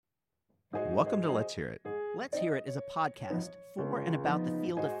Welcome to Let's Hear It. Let's Hear It is a podcast for and about the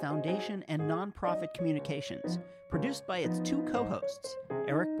field of foundation and nonprofit communications, produced by its two co-hosts,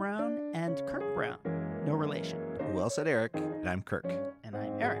 Eric Brown and Kirk Brown. No relation. Well said, Eric. And I'm Kirk. And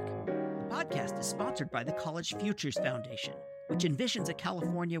I'm Eric. The podcast is sponsored by the College Futures Foundation, which envisions a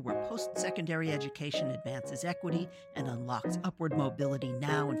California where post-secondary education advances equity and unlocks upward mobility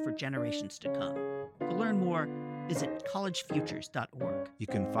now and for generations to come. To learn more, visit collegefutures.org. You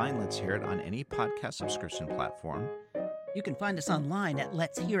can find Let's Hear It on any podcast subscription platform. You can find us online at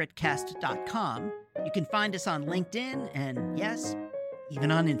letshearitcast.com. You can find us on LinkedIn and, yes,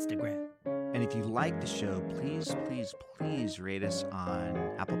 even on Instagram. And if you like the show, please rate us on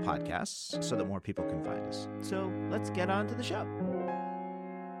Apple Podcasts so that more people can find us. So let's get on to the show.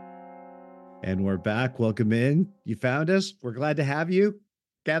 And we're back. Welcome in. You found us. We're glad to have you.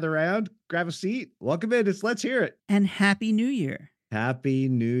 Gather around, grab a seat. Welcome in. Let's hear it. And Happy New Year. Happy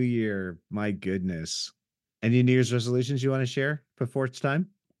New Year. My goodness. Any New Year's resolutions you want to share before it's time?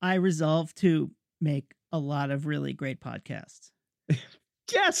 I resolved to make a lot of really great podcasts.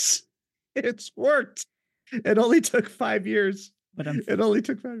 Yes, it's worked. It only took 5 years. But it only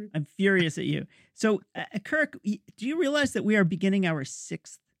took 5 years. I'm furious at you. So, Kirk, do you realize that we are beginning our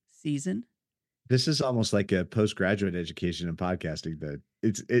 6th season? This is almost like a postgraduate education in podcasting. That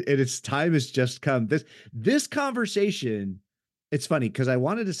its time has just come. This conversation. It's funny because I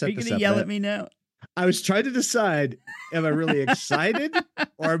wanted to set this up. Are you going to yell at me now? I was trying to decide: am I really excited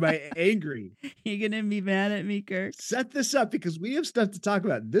or am I angry? You're going to be mad at me, Kirk. Set this up because we have stuff to talk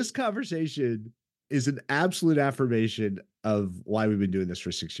about. This conversation is an absolute affirmation of why we've been doing this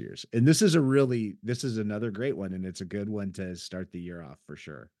for 6 years, and this is another great one, and it's a good one to start the year off for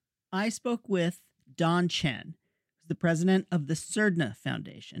sure. I spoke with Don Chen, who's the president of the Surdna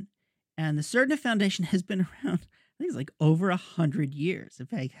Foundation. And the Surdna Foundation has been around, I think it's like over 100 years,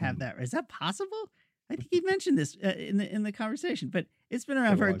 if I have that right. Is that possible? I think he mentioned this in the conversation, but it's been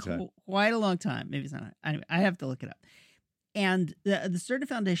around for quite a long time. Maybe it's not. Anyway, I have to look it up. And the Surdna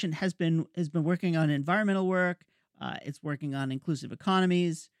Foundation has been working on environmental work. It's working on inclusive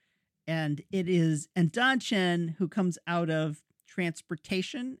economies. And Don Chen, who comes out of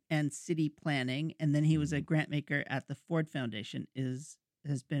transportation and city planning, and then he was a grant maker at the Ford Foundation,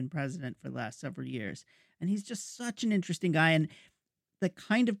 has been president for the last several years. And he's just such an interesting guy, and the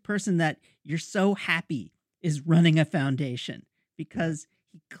kind of person that you're so happy is running a foundation, because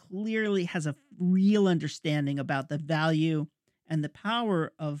he clearly has a real understanding about the value and the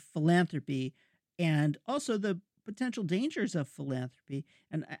power of philanthropy, and also the potential dangers of philanthropy.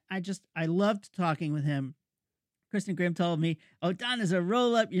 And I loved talking with him. Kristen Graham told me, Don is a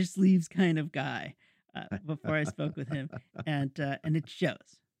roll up your sleeves kind of guy before I spoke with him. And it shows.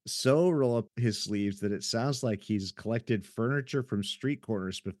 So roll up his sleeves that it sounds like he's collected furniture from street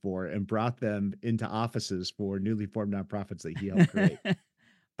corners before and brought them into offices for newly formed nonprofits that he helped create.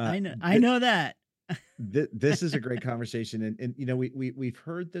 I know that. This is a great conversation. And you know, we've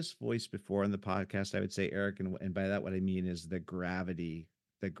heard this voice before on the podcast, I would say, Eric. And by that, what I mean is the gravity,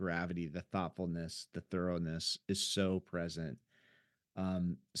 the thoughtfulness, the thoroughness is so present.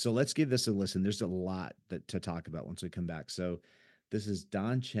 So let's give this a listen. There's a lot to talk about once we come back. So this is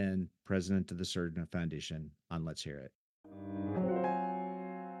Don Chen, president of the Surdna Foundation, on Let's Hear It.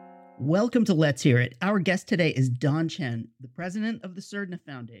 Welcome to Let's Hear It. Our guest today is Don Chen, the president of the Surdna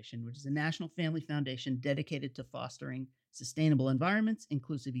Foundation, which is a national family foundation dedicated to fostering sustainable environments,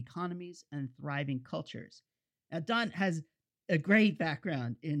 inclusive economies, and thriving cultures. Now, Don has a great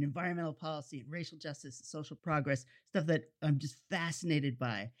background in environmental policy and racial justice and social progress, stuff that I'm just fascinated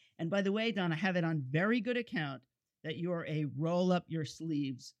by. And by the way, Don, I have it on very good account that you're a roll up your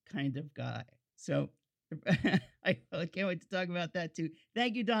sleeves kind of guy. So I can't wait to talk about that too.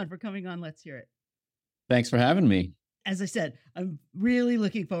 Thank you, Don, for coming on Let's Hear It. Thanks for having me. As I said, I'm really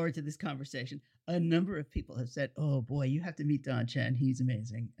looking forward to this conversation. A number of people have said, oh boy, you have to meet Don Chen. He's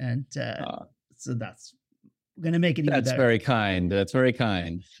amazing. And so that's going to make it even better. That's very kind. That's very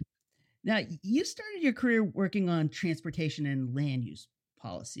kind. Now, you started your career working on transportation and land use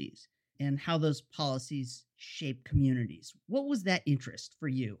policies and how those policies shape communities. What was that interest for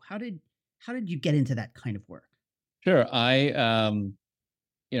you? How did you get into that kind of work? Sure. I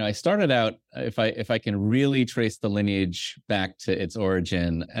started out, if I can really trace the lineage back to its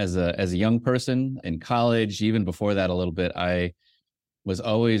origin, as a young person in college, even before that a little bit, I was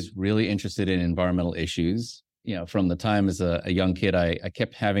always really interested in environmental issues. You know, from the time as a young kid, I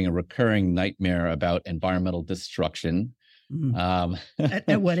kept having a recurring nightmare about environmental destruction. Mm.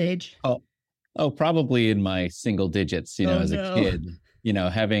 At what age? Probably in my single digits, as a kid,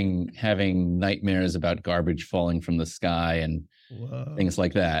 having nightmares about garbage falling from the sky and Whoa. things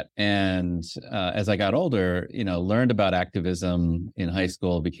like that. And as I got older, learned about activism in high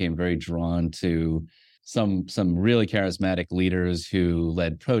school, became very drawn to some really charismatic leaders who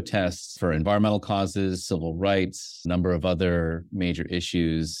led protests for environmental causes, civil rights, a number of other major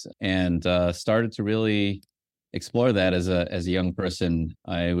issues, and started to really explore that as a young person.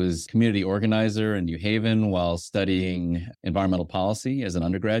 I was community organizer in New Haven while studying environmental policy as an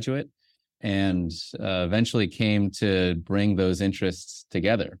undergraduate, and eventually came to bring those interests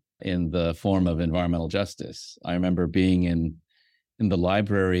together in the form of environmental justice. I remember being in the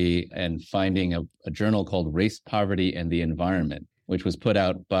library and finding a journal called Race, Poverty, and the Environment, which was put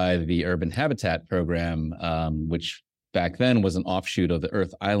out by the Urban Habitat Program, which back then was an offshoot of the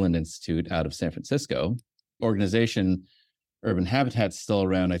Earth Island Institute out of San Francisco. Organization Urban Habitat's still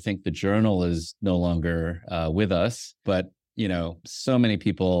around. I think the journal is no longer with us, but so many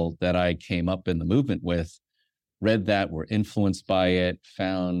people that I came up in the movement with read that, were influenced by it,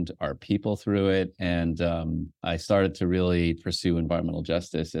 found our people through it. And I started to really pursue environmental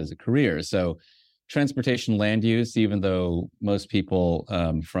justice as a career. So transportation land use, even though most people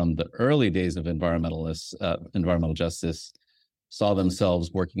from the early days of environmental justice saw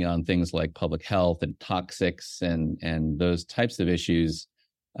themselves working on things like public health and toxics and those types of issues,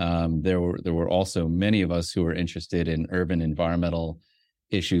 there were also many of us who were interested in urban environmental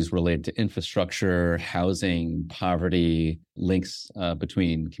issues related to infrastructure, housing, poverty, links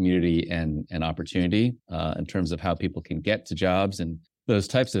between community and opportunity in terms of how people can get to jobs and those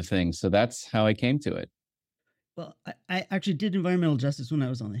types of things. So that's how I came to it. Well, I actually did environmental justice when I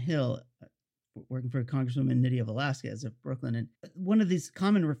was on the Hill, working for Congresswoman Nydia Velasquez of Brooklyn. And one of these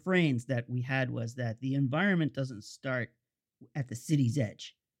common refrains that we had was that the environment doesn't start at the city's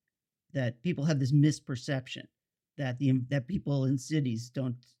edge, that people have this misperception that people in cities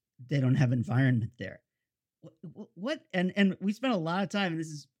don't have environment there. What and we spent a lot of time, and this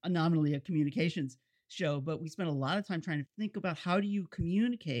is nominally a communications show, but we spent a lot of time trying to think about how do you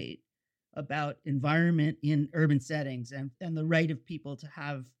communicate about environment in urban settings and the right of people to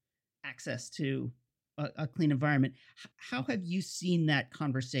have access to a clean environment. How have you seen that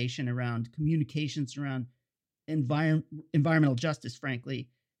conversation around communications around environmental justice, frankly,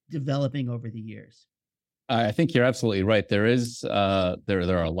 developing over the years? I think you're absolutely right. There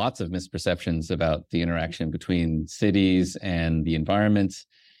are lots of misperceptions about the interaction between cities and the environment.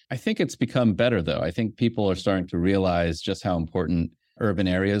 I think it's become better, though. I think people are starting to realize just how important urban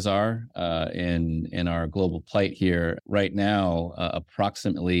areas are in our global plight here. Right now,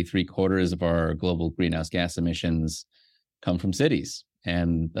 approximately 3/4 of our global greenhouse gas emissions come from cities,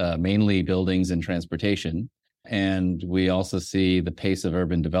 and mainly buildings and transportation. And we also see the pace of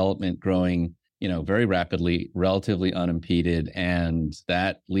urban development growing very rapidly, relatively unimpeded. And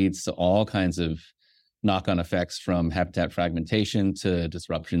that leads to all kinds of knock-on effects, from habitat fragmentation to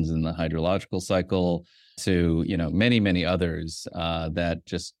disruptions in the hydrological cycle to, many, many others that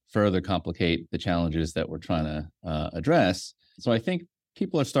just further complicate the challenges that we're trying to address. So I think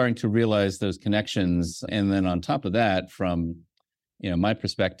people are starting to realize those connections. And then on top of that, from my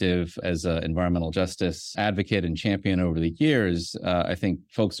perspective as an environmental justice advocate and champion over the years, I think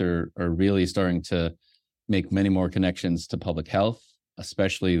folks are really starting to make many more connections to public health,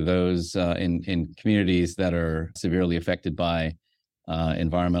 especially those in communities that are severely affected by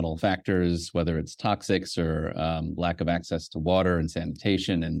environmental factors, whether it's toxics or lack of access to water and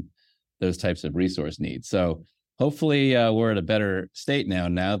sanitation and those types of resource needs. So hopefully we're at a better state now.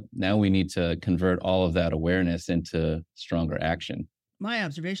 Now we need to convert all of that awareness into stronger action. My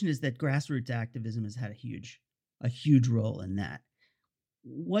observation is that grassroots activism has had a huge role in that.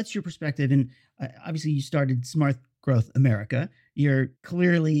 What's your perspective? And obviously you started Smart Growth America. You're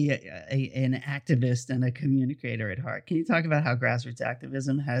clearly an activist and a communicator at heart. Can you talk about how grassroots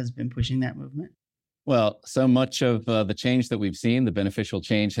activism has been pushing that movement? Well, so much of the change that we've seen, the beneficial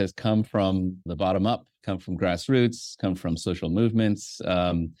change, has come from the bottom up, come from grassroots, come from social movements.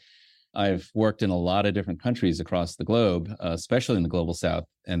 I've worked in a lot of different countries across the globe, especially in the global South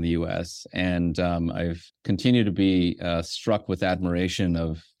and the US. And I've continued to be struck with admiration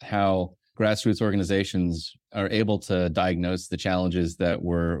of how grassroots organizations are able to diagnose the challenges that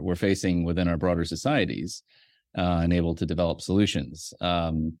we're facing within our broader societies and able to develop solutions.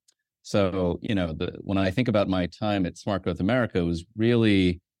 So, when I think about my time at Smart Growth America, it was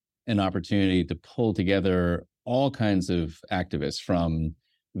really an opportunity to pull together all kinds of activists from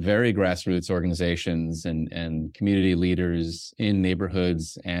very grassroots organizations and community leaders in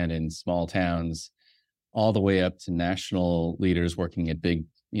neighborhoods and in small towns, all the way up to national leaders working at big,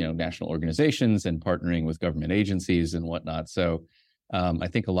 national organizations and partnering with government agencies and whatnot. So I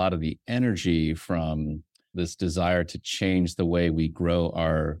think a lot of the energy from this desire to change the way we grow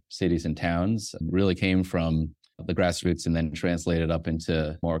our cities and towns really came from the grassroots and then translated up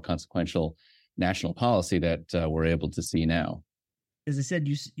into more consequential national policy that we're able to see now. As I said,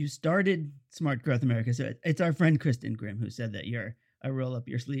 you started Smart Growth America. So it's our friend Kristen Grimm who said that you're a roll up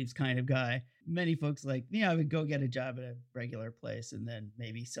your sleeves kind of guy. Many folks like me, I would go get a job at a regular place, and then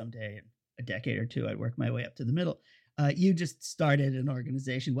maybe someday in a decade or two, I'd work my way up to the middle. You just started an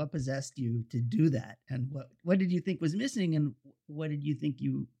organization. What possessed you to do that? And what did you think was missing? And what did you think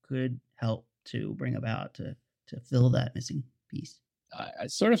you could help to bring about to fill that missing piece? I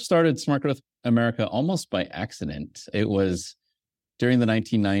sort of started Smart Growth America almost by accident. It was during the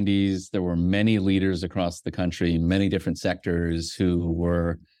 1990s. There were many leaders across the country, many different sectors who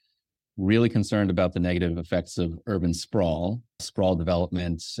were really concerned about the negative effects of urban sprawl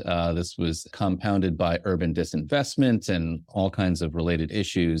development. This was compounded by urban disinvestment and all kinds of related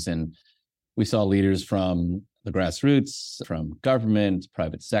issues. And we saw leaders from the grassroots, from government,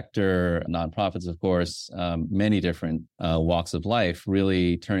 private sector, nonprofits, of course, many different walks of life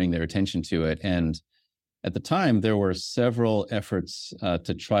really turning their attention to it. And at the time, there were several efforts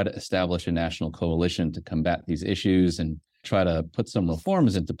to try to establish a national coalition to combat these issues and try to put some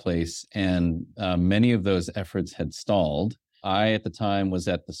reforms into place. And many of those efforts had stalled. I, at the time, was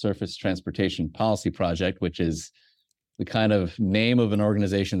at the Surface Transportation Policy Project, which is the kind of name of an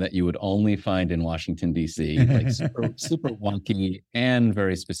organization that you would only find in Washington, D.C., like super wonky and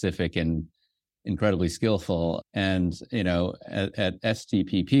very specific and incredibly skillful. And, at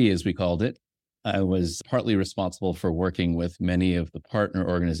STPP, as we called it, I was partly responsible for working with many of the partner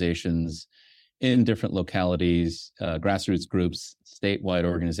organizations in different localities, grassroots groups, statewide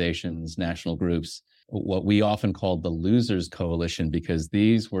organizations, national groups, what we often called the Losers Coalition, because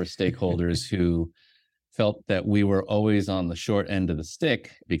these were stakeholders who felt that we were always on the short end of the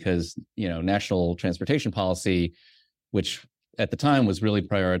stick because, national transportation policy, which at the time was really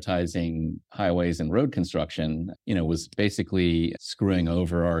prioritizing highways and road construction, was basically screwing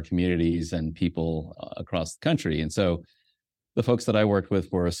over our communities and people across the country. And so the folks that I worked with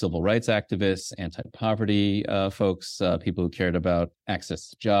were civil rights activists, anti-poverty folks, people who cared about access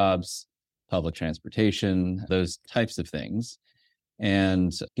to jobs, public transportation, those types of things.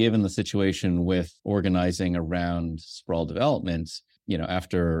 And given the situation with organizing around sprawl development,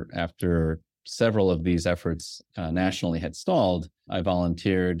 after several of these efforts nationally had stalled, I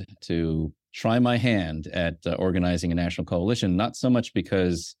volunteered to try my hand at organizing a national coalition, not so much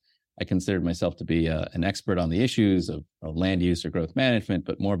because I considered myself to be an expert on the issues of land use or growth management,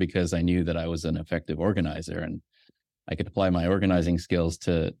 but more because I knew that I was an effective organizer and I could apply my organizing skills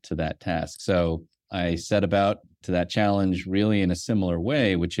to that task. So I set about to that challenge really in a similar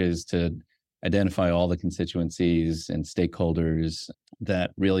way, which is to identify all the constituencies and stakeholders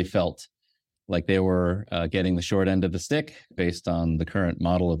that really felt like they were getting the short end of the stick based on the current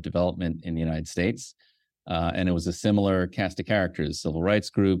model of development in the United States. And it was a similar cast of characters, civil rights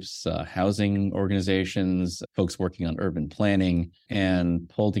groups, housing organizations, folks working on urban planning, and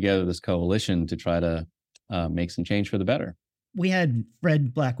pulled together this coalition to try to make some change for the better. We had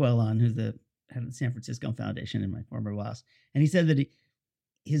Fred Blackwell on, who's the head of the San Francisco Foundation and my former boss. And he said that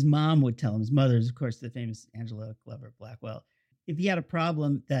his mom would tell him, his mother is, of course, the famous Angela Glover Blackwell, if he had a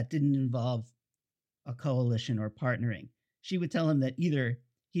problem that didn't involve a coalition or partnering, she would tell him that either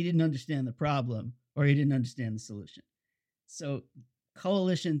he didn't understand the problem or he didn't understand the solution. So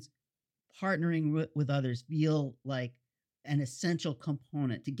coalitions, partnering with others, feel like an essential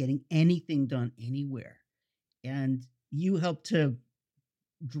component to getting anything done anywhere. And you help to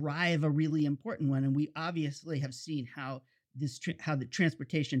drive a really important one. And we obviously have seen how how the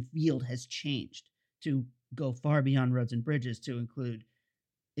transportation field has changed to go far beyond roads and bridges to include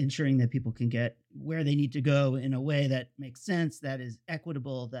ensuring that people can get where they need to go in a way that makes sense, that is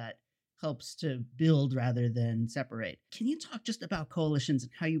equitable, that helps to build rather than separate. Can you talk just about coalitions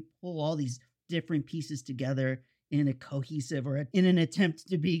and how you pull all these different pieces together in a cohesive or in an attempt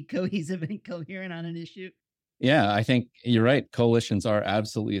to be cohesive and coherent on an issue? Yeah, I think you're right. Coalitions are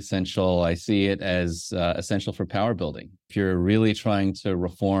absolutely essential. I see it as essential for power building. If you're really trying to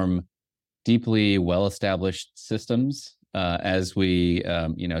reform deeply well-established systems, as we,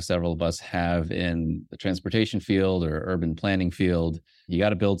 several of us have in the transportation field or urban planning field, you got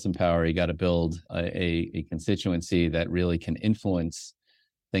to build some power. You got to build a constituency that really can influence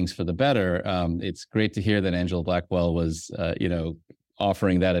things for the better. It's great to hear that Angela Blackwell was,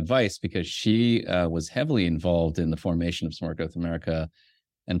 offering that advice because she was heavily involved in the formation of Smart Growth America,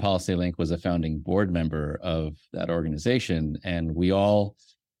 and PolicyLink was a founding board member of that organization. And we all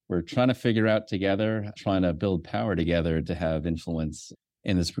were trying to figure out together, trying to build power together to have influence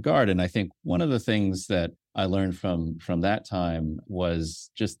in this regard. And I think one of the things that I learned from that time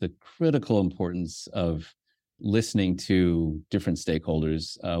was just the critical importance of listening to different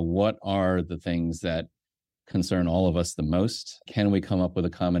stakeholders. What are the things that concern all of us the most? Can we come up with a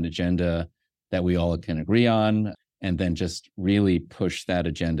common agenda that we all can agree on? And then just really push that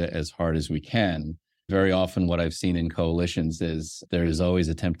agenda as hard as we can. Very often what I've seen in coalitions is there is always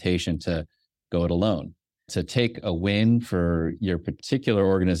a temptation to go it alone, to take a win for your particular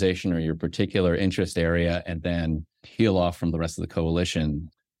organization or your particular interest area and then peel off from the rest of the coalition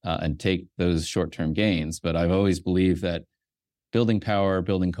and take those short-term gains. But I've always believed that building power,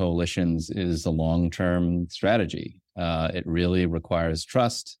 building coalitions is a long-term strategy. It really requires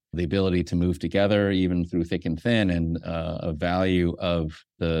trust, the ability to move together, even through thick and thin, and a value of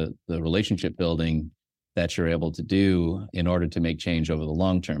the relationship building that you're able to do in order to make change over the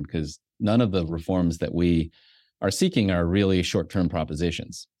long term, because none of the reforms that we are seeking are really short-term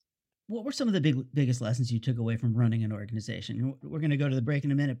propositions. What were some of the biggest lessons you took away from running an organization? We're going to go to the break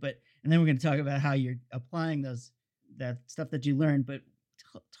in a minute, and then we're going to talk about how you're applying that stuff that you learned. But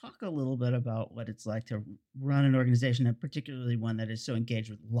talk a little bit about what it's like to run an organization, and particularly one that is so engaged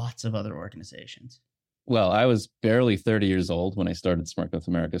with lots of other organizations. Well, I was barely 30 years old when I started Smart Growth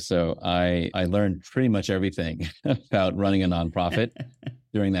America, so I learned pretty much everything about running a nonprofit.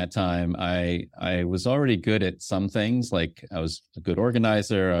 During that time, I was already good at some things, like I was a good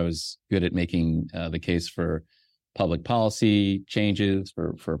organizer. I was good at making the case for public policy changes,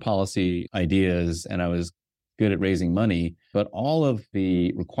 for policy ideas, and I was good at raising money. But all of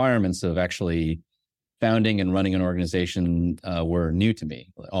the requirements of actually founding and running an organization were new to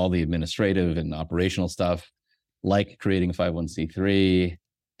me. All the administrative and operational stuff, like creating a 501c3,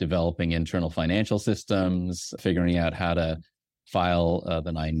 developing internal financial systems, figuring out how to file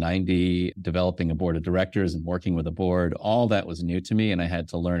the 990, developing a board of directors and working with a board, all that was new to me. And I had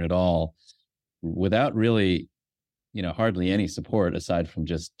to learn it all without really, hardly any support aside from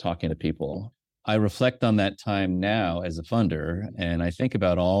just talking to people. I reflect on that time now as a funder, and I think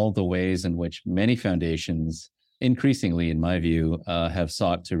about all the ways in which many foundations, increasingly, in my view, have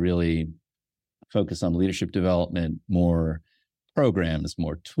sought to really focus on leadership development, more programs,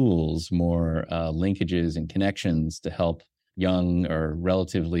 more tools, more linkages and connections to help young or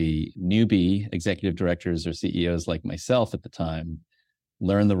relatively newbie executive directors or CEOs like myself at the time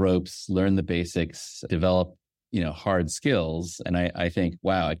learn the ropes, learn the basics, develop hard skills. And I think,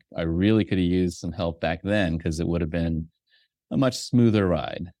 wow, I really could have used some help back then, because it would have been a much smoother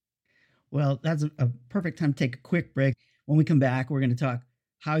ride. Well, that's a perfect time to take a quick break. When we come back, we're going to talk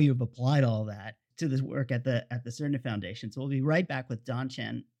how you've applied all that to this work at the Surdna Foundation. So we'll be right back with Don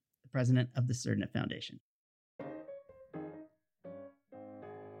Chen, the president of the Surdna Foundation.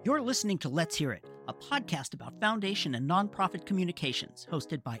 You're listening to Let's Hear It, a podcast about foundation and nonprofit communications,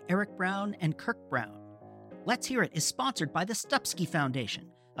 hosted by Eric Brown and Kirk Brown. Let's Hear It is sponsored by the Stupski Foundation,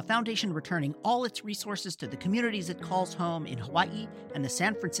 a foundation returning all its resources to the communities it calls home in Hawaii and the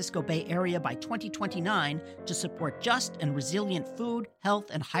San Francisco Bay Area by 2029 to support just and resilient food, health,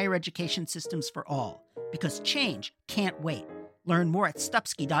 and higher education systems for all. Because change can't wait. Learn more at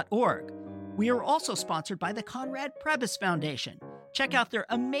stupski.org. We are also sponsored by the Conrad Prebys Foundation. Check out their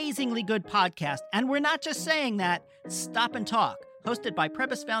amazingly good podcast, and we're not just saying that, Stop and Talk, hosted by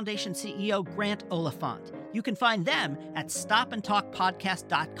Prebys Foundation CEO Grant Oliphant. You can find them at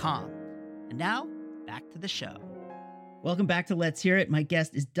stopandtalkpodcast.com. And now, back to the show. Welcome back to Let's Hear It. My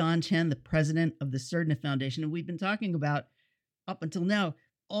guest is Don Chen, the president of the Surdna Foundation. And we've been talking about, up until now,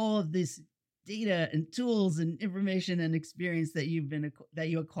 all of this data and tools and information and experience that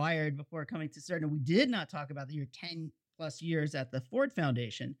you acquired before coming to Surdna. We did not talk about your 10 plus years at the Ford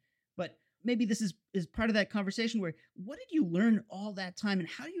Foundation, but maybe this is part of that conversation where, what did you learn all that time and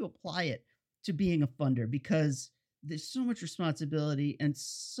how do you apply it to being a funder? Because there's so much responsibility and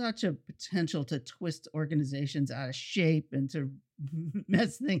such a potential to twist organizations out of shape and to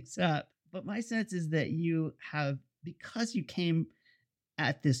mess things up. But my sense is that you have, because you came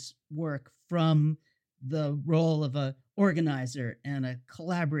at this work from the role of a organizer and a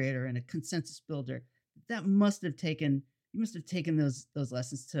collaborator and a consensus builder, that you must have taken those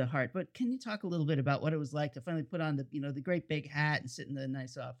lessons to heart. But can you talk a little bit about what it was like to finally put on the great big hat and sit in the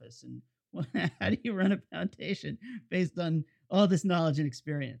nice office, and how do you run a foundation based on all this knowledge and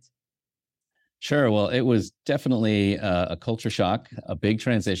experience? Sure. Well, it was definitely a culture shock, a big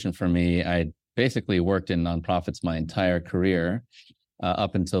transition for me. I basically worked in nonprofits my entire career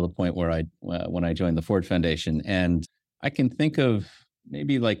up until the point where when I joined the Ford Foundation. And I can think of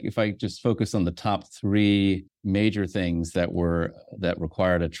maybe, like, if I just focus on the top three major things that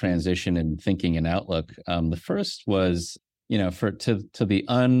required a transition in thinking and outlook. The first was, for to the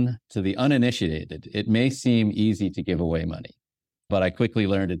uninitiated, it may seem easy to give away money, but I quickly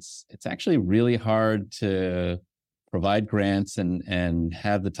learned it's actually really hard to provide grants and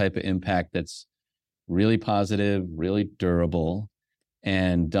have the type of impact that's really positive, really durable,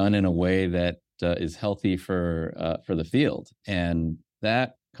 and done in a way that is healthy for the field. And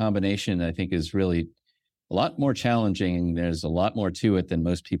that combination, I think, is really a lot more challenging. There's a lot more to it than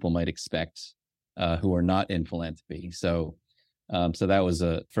most people might expect who are not in philanthropy. So that was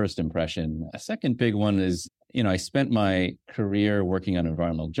a first impression. A second big one is, I spent my career working on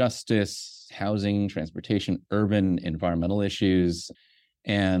environmental justice, housing, transportation, urban environmental issues,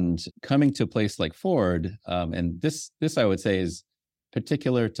 and coming to a place like Ford. And this I would say is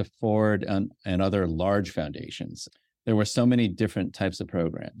particular to Ford and other large foundations. There were so many different types of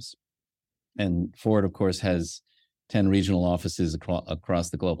programs. And Ford, of course, has 10 regional offices across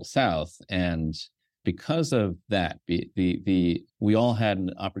the global South. And because of that, we all had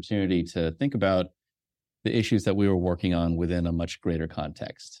an opportunity to think about the issues that we were working on within a much greater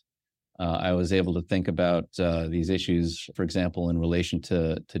context. I was able to think about these issues, for example, in relation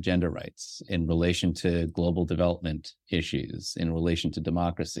to gender rights, in relation to global development issues, in relation to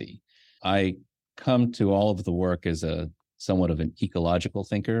democracy. I come to all of the work as somewhat of an ecological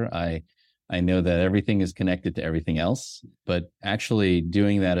thinker. I know that everything is connected to everything else, but actually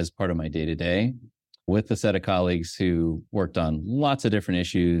doing that as part of my day-to-day with a set of colleagues who worked on lots of different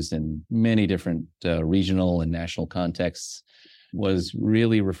issues in many different regional and national contexts was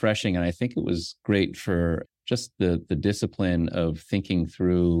really refreshing. And I think it was great for just the discipline of thinking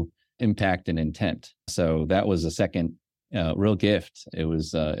through impact and intent. So that was a second real gift. It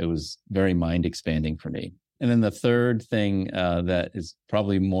was very mind expanding for me. And then the third thing that is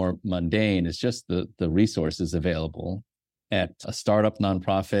probably more mundane is just the resources available. At a startup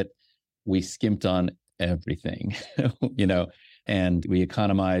nonprofit, we skimped on everything, and we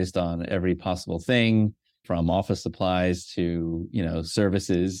economized on every possible thing, from office supplies to,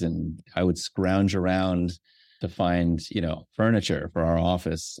 services. And I would scrounge around to find, furniture for our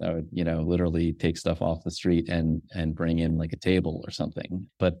office. I would, literally take stuff off the street and bring in like a table or something.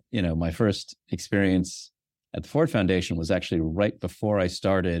 But, my first experience at the Ford Foundation was actually right before I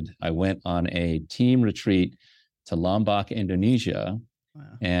started. I went on a team retreat to Lombok, Indonesia. Wow.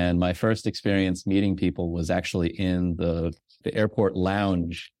 And my first experience meeting people was actually in the airport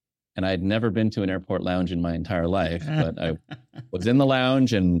lounge. And I'd never been to an airport lounge in my entire life, but I was in the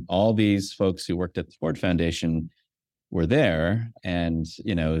lounge and all these folks who worked at the Ford Foundation were there. And,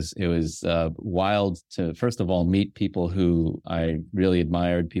 it was wild to, first of all, meet people who I really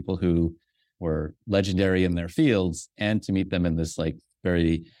admired, people who were legendary in their fields, and to meet them in this like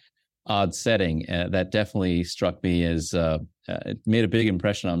very odd setting. That definitely struck me as, it made a big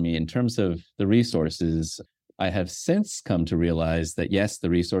impression on me in terms of the resources. I have since come to realize that, yes, the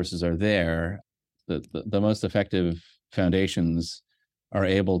resources are there. The most effective foundations are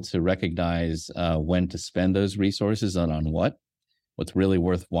able to recognize when to spend those resources on what's really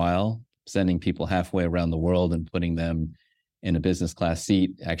worthwhile. Sending people halfway around the world and putting them in a business class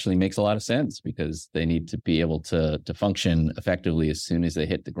seat actually makes a lot of sense, because they need to be able to function effectively as soon as they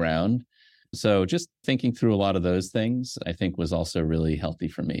hit the ground. So just thinking through a lot of those things, I think, was also really healthy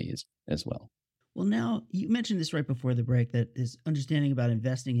for me as well. Well, now you mentioned this right before the break, that is understanding about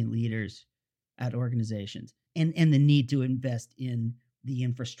investing in leaders at organizations and the need to invest in the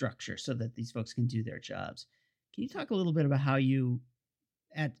infrastructure so that these folks can do their jobs. Can you talk a little bit about how you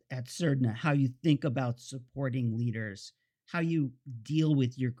at Surdna, how you think about supporting leaders, how you deal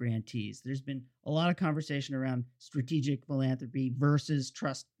with your grantees? There's been a lot of conversation around strategic philanthropy versus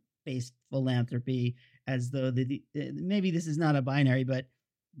trust-based philanthropy, as though maybe this is not a binary, but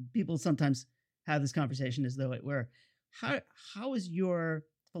people sometimes have this conversation as though it were. How is your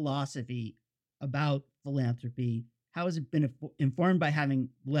philosophy about philanthropy? How has it been informed by having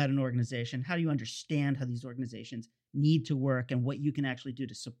led an organization? How do you understand how these organizations need to work and what you can actually do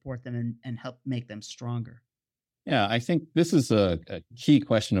to support them and help make them stronger? Yeah, I think this is a key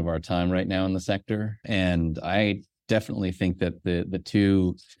question of our time right now in the sector. And I definitely think that the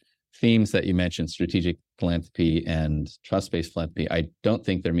two themes that you mentioned, strategic philanthropy and trust-based philanthropy, I don't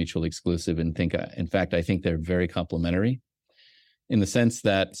think they're mutually exclusive. And in fact, I think they're very complementary, in the sense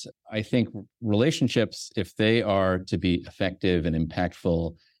that I think relationships, if they are to be effective and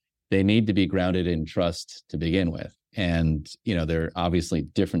impactful, they need to be grounded in trust to begin with. And, there are obviously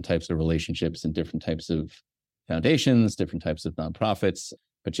different types of relationships and different types of foundations, different types of nonprofits,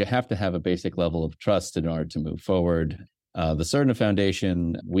 but you have to have a basic level of trust in order to move forward. The Surdna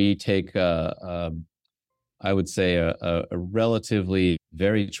Foundation, we take, I would say, a relatively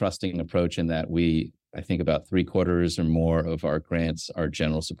very trusting approach, in that we I think about 3/4 or more of our grants are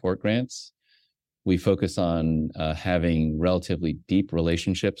general support grants. We focus on having relatively deep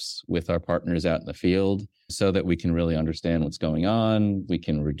relationships with our partners out in the field so that we can really understand what's going on. We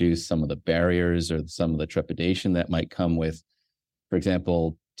can reduce some of the barriers or some of the trepidation that might come with, for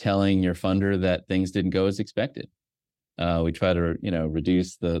example, telling your funder that things didn't go as expected. We try to,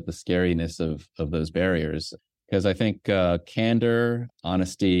 reduce the scariness of those barriers, because I think candor,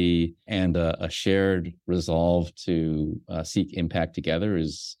 honesty, and a shared resolve to seek impact together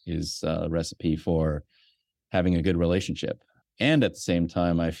is a recipe for having a good relationship. And at the same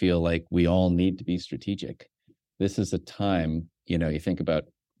time, I feel like we all need to be strategic. This is a time, you think about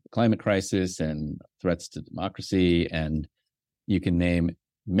the climate crisis and threats to democracy, and you can name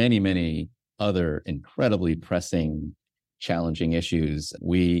many, many other incredibly pressing, challenging issues.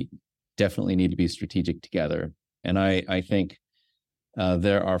 We definitely need to be strategic together. And I think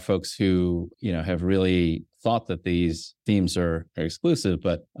there are folks who, have really thought that these themes are exclusive.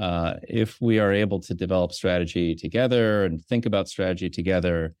 But if we are able to develop strategy together and think about strategy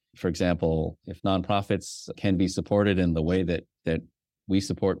together, for example, if nonprofits can be supported in the way that we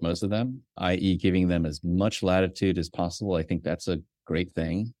support most of them, i.e. giving them as much latitude as possible, I think that's a great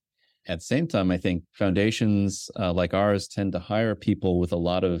thing. At the same time, I think foundations like ours tend to hire people with a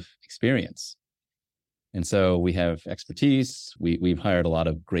lot of experience. And so we have expertise. We've hired a lot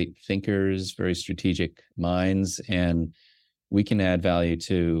of great thinkers, very strategic minds, and we can add value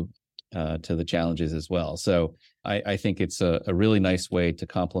to the challenges as well. So I think it's a really nice way to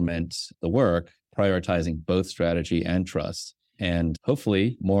complement the work, prioritizing both strategy and trust. And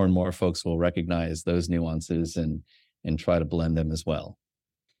hopefully more and more folks will recognize those nuances and try to blend them as well.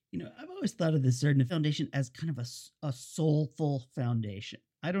 I've always thought of the Surdna Foundation as kind of a soulful foundation.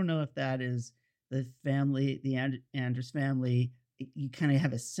 I don't know if that is the family, the Andrus family. You kind of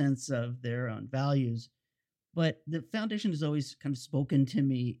have a sense of their own values, but the foundation has always kind of spoken to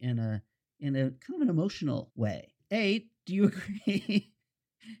me in a kind of an emotional way. A, do you agree?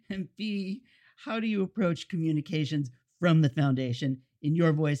 And B, how do you approach communications from the foundation in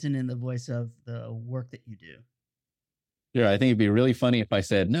your voice and in the voice of the work that you do? Sure. I think it'd be really funny if I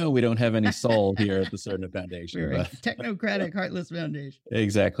said, no, we don't have any soul here at the Surdna Foundation. We're a technocratic, heartless foundation.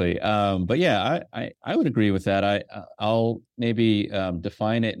 Exactly. But yeah, I would agree with that. I'll maybe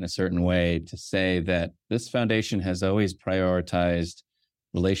define it in a certain way to say that this foundation has always prioritized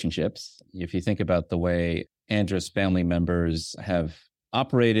relationships. If you think about the way Andrus family members have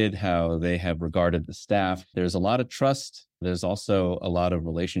operated, how they have regarded the staff, there's a lot of trust. There's also a lot of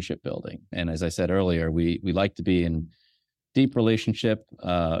relationship building. And as I said earlier, we like to be in deep relationship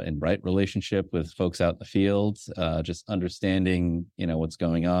and right relationship with folks out in the field, just understanding, what's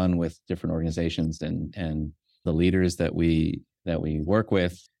going on with different organizations and the leaders that we work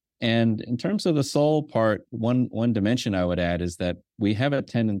with. And in terms of the soul part, one dimension I would add is that we have a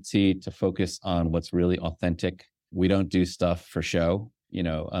tendency to focus on what's really authentic. We don't do stuff for show,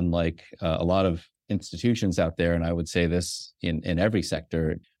 unlike a lot of institutions out there. And I would say this in every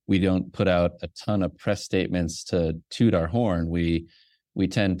sector. We don't put out a ton of press statements to toot our horn. We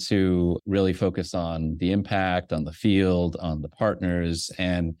tend to really focus on the impact on the field, on the partners.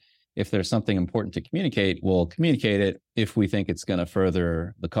 And if there's something important to communicate, we'll communicate it if we think it's going to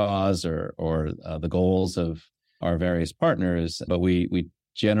further the cause or the goals of our various partners. But we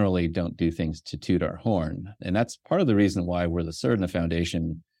generally don't do things to toot our horn. And that's part of the reason why we're the Surdna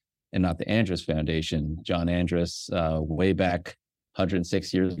Foundation and not the Andrus Foundation. John Andrus, way back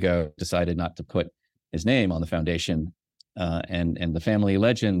 106 years ago, decided not to put his name on the foundation. And the family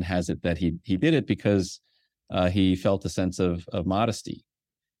legend has it that he did it because he felt a sense of modesty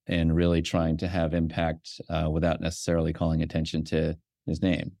and really trying to have impact without necessarily calling attention to his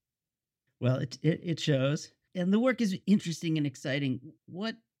name. Well, it shows. And the work is interesting and exciting.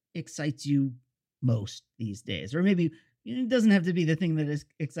 What excites you most these days? Or maybe it doesn't have to be the thing that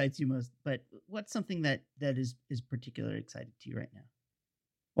excites you most, but what's something that is particularly exciting to you right now?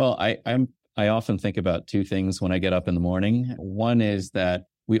 Well, I often think about two things when I get up in the morning. One is that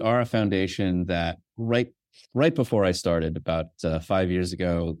we are a foundation that right before I started, about 5 years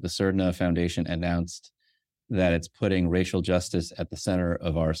ago, the Surdna Foundation announced that it's putting racial justice at the center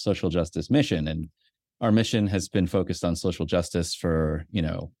of our social justice mission. And our mission has been focused on social justice for,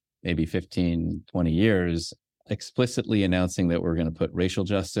 maybe 15, 20 years. Explicitly announcing that we're going to put racial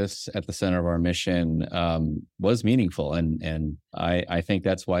justice at the center of our mission was meaningful. And I think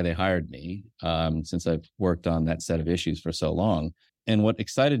that's why they hired me, since I've worked on that set of issues for so long. And what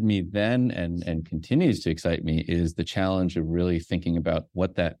excited me then and continues to excite me is the challenge of really thinking about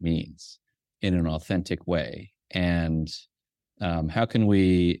what that means in an authentic way. And how can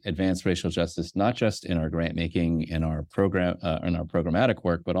we advance racial justice, not just in our grant making, in our programmatic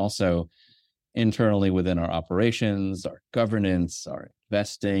work, but also internally within our operations, our governance, our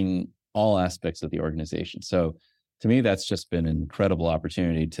investing, all aspects of the organization. So to me, that's just been an incredible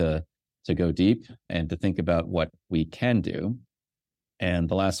opportunity to go deep and to think about what we can do. And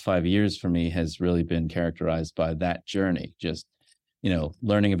the last 5 years for me has really been characterized by that journey, just,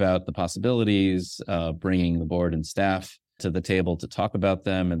 learning about the possibilities, bringing the board and staff to the table to talk about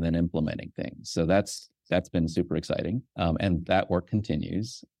them, and then implementing things. So that's been super exciting. And that work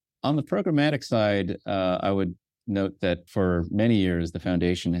continues. On the programmatic side, I would note that for many years, the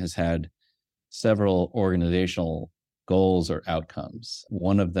foundation has had several organizational goals or outcomes.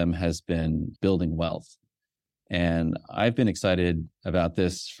 One of them has been building wealth. And I've been excited about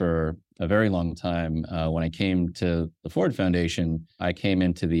this for a very long time. When I came to the Ford Foundation, I came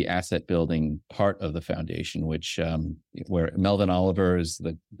into the asset building part of the foundation, which where Melvin Oliver is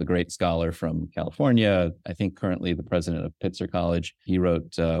the great scholar from California, I think currently the president of Pitzer College. He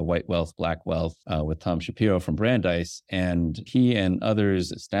wrote White Wealth, Black Wealth with Tom Shapiro from Brandeis. And he and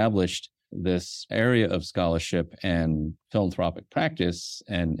others established this area of scholarship and philanthropic practice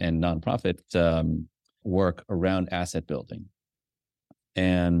and nonprofit work around asset building.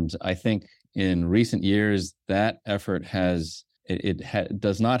 And I think in recent years, that effort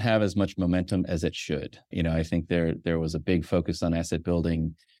does not have as much momentum as it should. I think there was a big focus on asset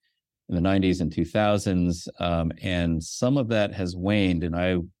building in the 90s and 2000s, and some of that has waned. And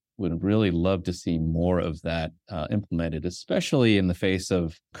I would really love to see more of that implemented, especially in the face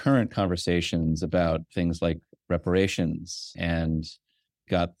of current conversations about things like reparations, and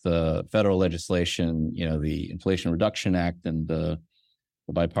got the federal legislation, the Inflation Reduction Act and the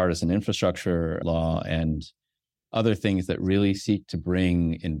bipartisan infrastructure law and other things that really seek to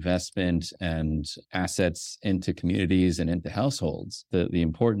bring investment and assets into communities and into households. The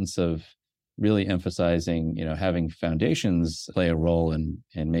importance of really emphasizing, having foundations play a role in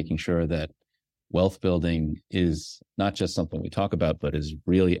making sure that wealth building is not just something we talk about, but is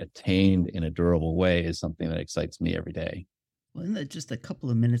really attained in a durable way, is something that excites me every day. Well, in just a couple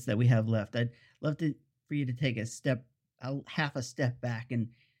of minutes that we have left, I'd love for you to take half a step back and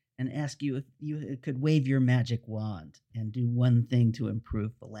ask you if you could wave your magic wand and do one thing to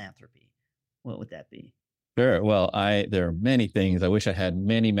improve philanthropy. What would that be? Sure. Well, there are many things. I wish I had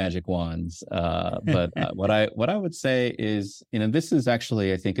many magic wands. But what I would say is, this is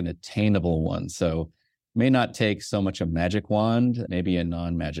actually, I think, an attainable one. So may not take so much a magic wand, maybe a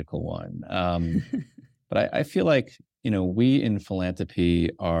non-magical one. But I feel like, we in philanthropy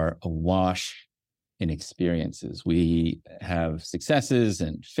are awash in experiences. We have successes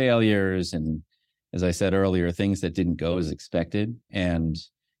and failures, and as I said earlier, things that didn't go as expected. And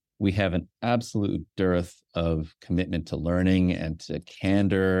we have an absolute dearth of commitment to learning and to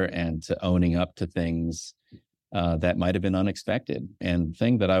candor and to owning up to things that might have been unexpected. And the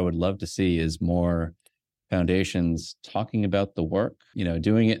thing that I would love to see is more foundations talking about the work,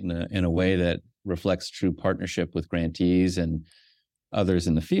 doing it in a way that reflects true partnership with grantees and others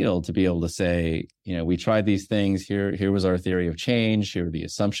in the field, to be able to say, we tried these things, here was our theory of change, here are the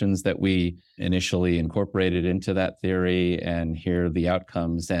assumptions that we initially incorporated into that theory, and here are the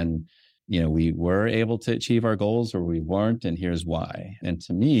outcomes. And, we were able to achieve our goals or we weren't, and here's why. And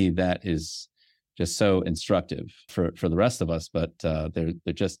to me, that is just so instructive for the rest of us, but there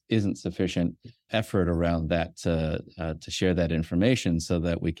just isn't sufficient effort around that to share that information so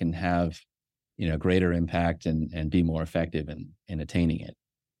that we can have greater impact and be more effective in attaining it.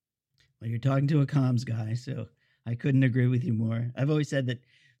 Well, you're talking to a comms guy, so I couldn't agree with you more. I've always said that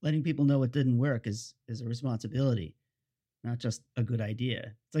letting people know what didn't work is a responsibility, not just a good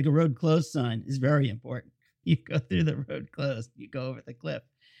idea. It's like a road closed sign is very important. You go through the road closed, you go over the cliff.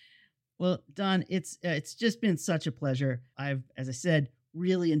 Well, Don, it's just been such a pleasure. I've, as I said,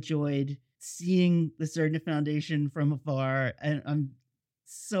 really enjoyed seeing the Surdna Foundation from afar, and I'm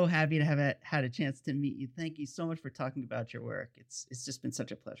so happy to have had a chance to meet you. Thank you so much for talking about your work. It's just been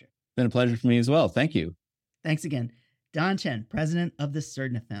such a pleasure. It's been a pleasure for me as well. Thank you. Thanks again. Don Chen, president of the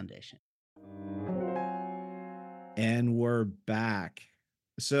Surdna Foundation. And we're back.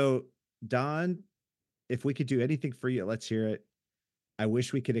 So, Don, if we could do anything for you, let's hear it. I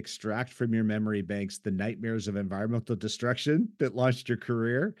wish we could extract from your memory banks the nightmares of environmental destruction that launched your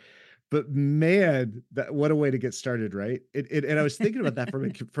career. But man, what a way to get started, right? And I was thinking about that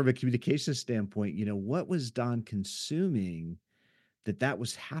from a communication standpoint. What was Don consuming that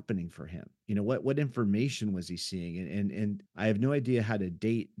was happening for him? What information was he seeing? And I have no idea how to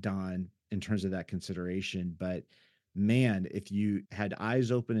date Don in terms of that consideration. But man, if you had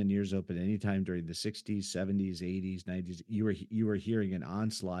eyes open and ears open anytime during the 60s, 70s, 80s, 90s, you were hearing an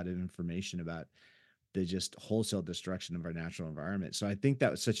onslaught of information about the just wholesale destruction of our natural environment. So I think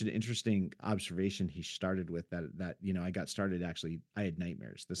that was such an interesting observation he started with, that I got started, actually I had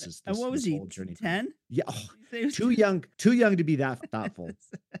nightmares. This is And this what was this he? whole journey. 10? Yeah, too young to be that thoughtful.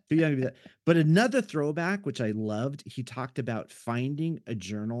 Too young to be that. But another throwback, which I loved, he talked about finding a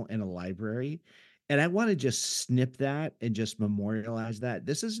journal in a library. And I want to just snip that and just memorialize that.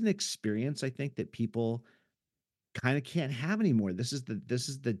 This is an experience I think that people kind of can't have anymore. This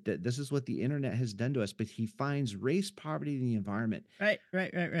is what the internet has done to us. But he finds race, poverty, and the environment, Right.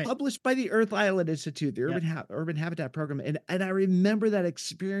 published by the Earth Island Institute, the Yep. Urban Habitat Program. And I remember that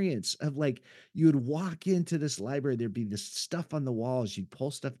experience of, like, you would walk into this library, there'd be this stuff on the walls, you'd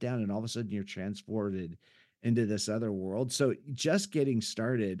pull stuff down, and all of a sudden you're transported into this other world. So just getting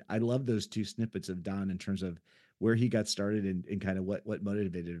started, I love those two snippets of Don in terms of where he got started, and kind of what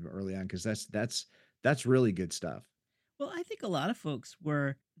motivated him early on, because that's really good stuff. Well, I think a lot of folks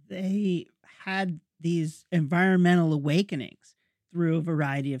they had these environmental awakenings through a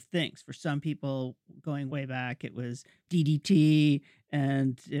variety of things. For some people, going way back, it was DDT,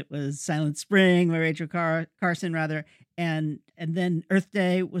 and it was Silent Spring by Rachel Carson, rather. And then Earth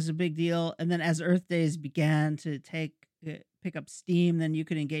Day was a big deal. And then as Earth Days began to pick up steam, then you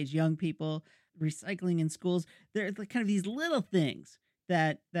could engage young people, recycling in schools. There's kind of these little things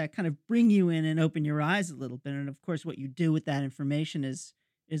that kind of bring you in and open your eyes a little bit. And of course, what you do with that information is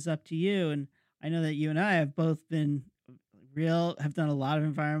up to you. And I know that you and I have both have done a lot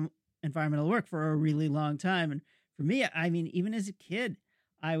of environmental work for a really long time. And for me, I mean, even as a kid,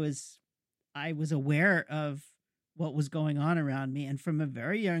 I was aware of what was going on around me. And from a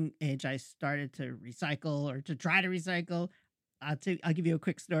very young age, I started to recycle, or to try to recycle. I'll give you a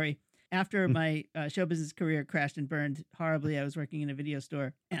quick story. After my show business career crashed and burned horribly, I was working in a video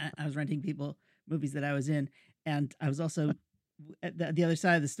store, and I was renting people movies that I was in. And I was also, at the other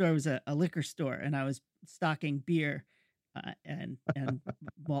side of the store was a liquor store, and I was stocking beer and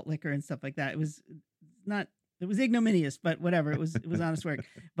malt liquor and stuff like that. It was ignominious, but whatever. It was honest work.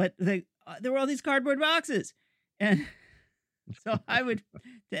 But there were all these cardboard boxes, and so and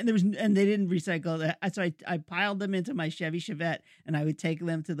they didn't recycle that. So I piled them into my Chevy Chevette, and I would take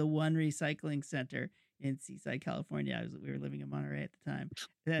them to the one recycling center in Seaside, California. We were living in Monterey at the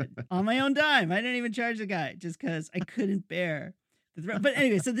time, on my own dime. I didn't even charge the guy, just because I couldn't bear the threat. But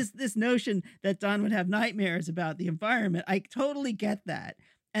anyway, so this notion that Don would have nightmares about the environment, I totally get that.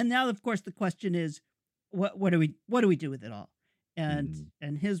 And now, of course, the question is, what do we do with it all?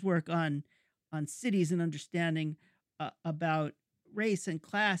 And his work on cities and understanding about race and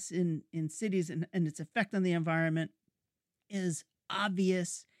class in cities and its effect on the environment is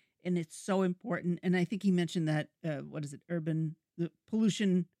obvious, and it's so important. And I think he mentioned that the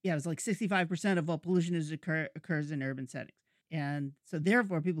pollution, it was like 65% of all pollution occurs in urban settings. And so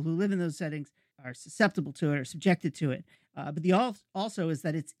therefore people who live in those settings are susceptible to it, or subjected to it. But the also is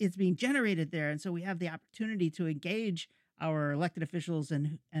that it's being generated there. And so we have the opportunity to engage our elected officials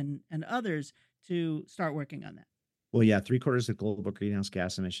and others to start working on that. Well, yeah, 3/4 of global greenhouse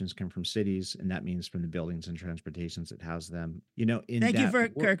gas emissions come from cities, and that means from the buildings and transportations that house them. Thank you,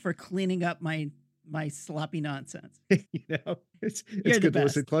 Kirk, for cleaning up my sloppy nonsense. It's good to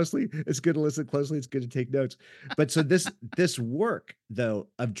listen closely. It's good to listen closely. It's good to take notes. But so this work, though,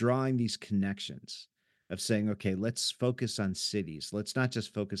 of drawing these connections, of saying, okay, let's focus on cities. Let's not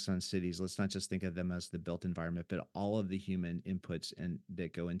just focus on cities. Let's not just think of them as the built environment, but all of the human inputs and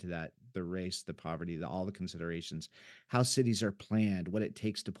that go into that, the race, the poverty, all the considerations, how cities are planned, what it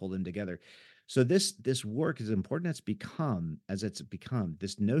takes to pull them together. So this work is important. It's become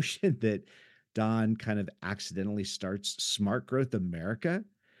this notion that Don kind of accidentally starts Smart Growth America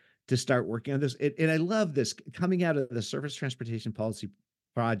to start working on this. And I love this coming out of the Surface Transportation Policy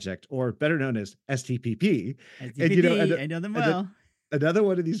Project, or better known as STPP. And, I know them well. Another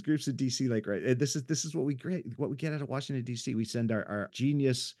one of these groups in DC, like, right. And this is what we get out of Washington, DC. We send our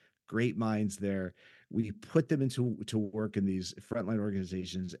genius, great minds there. We put them into work in these frontline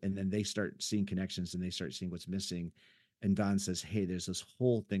organizations, and then they start seeing connections and they start seeing what's missing. And Don says, hey, there's this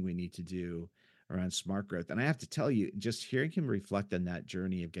whole thing we need to do around smart growth. And I have to tell you, just hearing him reflect on that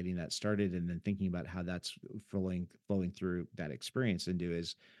journey of getting that started, and then thinking about how that's flowing through that experience into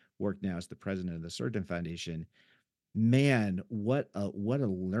his work now as the president of the Surdna Foundation, man, what a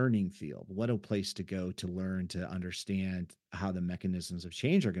learning field, what a place to go to learn, to understand how the mechanisms of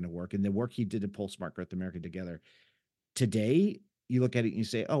change are going to work. And the work he did to pull Smart Growth America together. Today, you look at it and you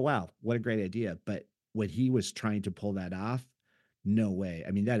say, oh, wow, what a great idea. But when he was trying to pull that off, no way.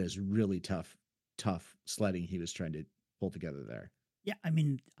 I mean, that is really tough tough sledding he was trying to pull together there. Yeah, I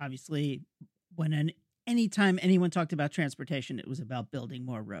mean, obviously, anytime anyone talked about transportation, it was about building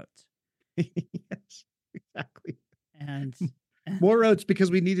more roads. Yes, exactly. And more roads because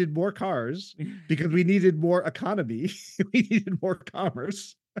we needed more cars, because we needed more economy, we needed more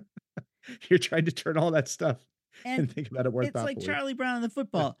commerce. You're trying to turn all that stuff and think about it more it's thoughtfully. like Charlie Brown in the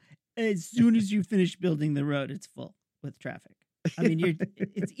football. As soon as you finish building the road, it's full with traffic. I mean,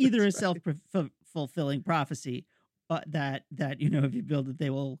 it's either a self-fulfilling prophecy that if you build it, they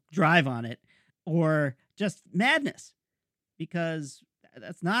will drive on it, or just madness, because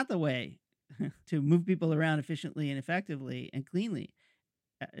that's not the way to move people around efficiently and effectively and cleanly,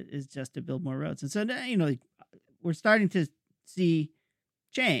 is just to build more roads. And so now, we're starting to see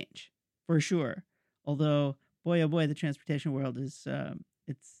change for sure. Although, boy, oh boy, the transportation world is,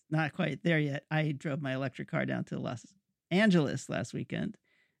 it's not quite there yet. I drove my electric car down to Los Angeles last weekend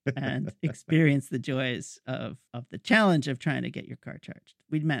and experienced the joys of the challenge of trying to get your car charged.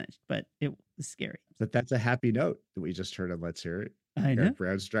 We'd managed, but it was scary. But that's a happy note that we just heard on Let's Hear It. I know. Eric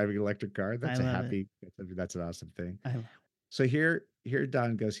Brown's driving an electric car. That's that's an awesome thing. I love it. So here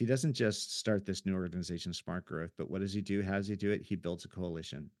Don goes, he doesn't just start this new organization, Smart Growth, but what does he do? How does he do it? He builds a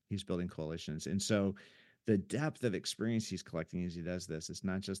coalition. He's building coalitions. And so the depth of experience he's collecting as he does this, it's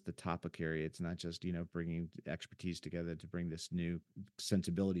not just the topic area. It's not just, bringing expertise together to bring this new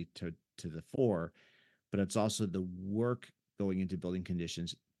sensibility to the fore, but it's also the work going into building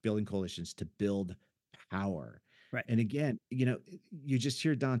coalitions to build power. Right. And again, you just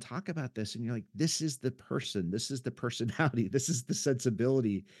hear Don talk about this and you're like, this is the person, this is the personality, this is the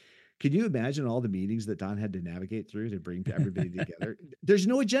sensibility. Can you imagine all the meetings that Don had to navigate through to bring everybody together? There's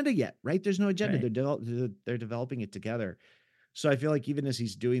no agenda yet, right? There's no agenda. Right. They're developing it together. So I feel like even as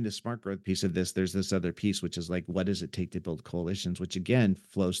he's doing the smart growth piece of this, there's this other piece, which is like, what does it take to build coalitions, which again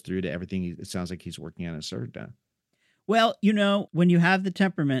flows through to everything it sounds like he's working on at Surdna. Well, when you have the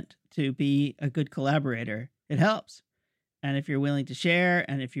temperament to be a good collaborator, it helps. And if you're willing to share,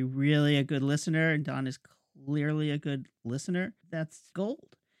 and if you're really a good listener, and Don is clearly a good listener, that's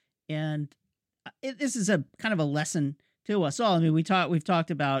gold. And this is a kind of a lesson to us all. I mean, we've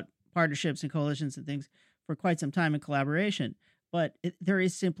talked about partnerships and coalitions and things for quite some time in collaboration, but there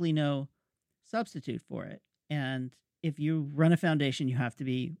is simply no substitute for it. And if you run a foundation, you have to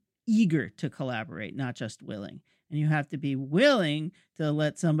be eager to collaborate, not just willing. And you have to be willing to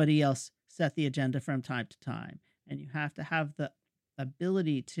let somebody else set the agenda from time to time. And you have to have the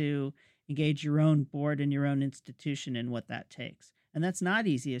ability to engage your own board and your own institution in what that takes. And that's not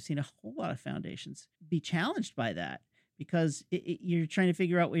easy. I've seen a whole lot of foundations be challenged by that, because you're trying to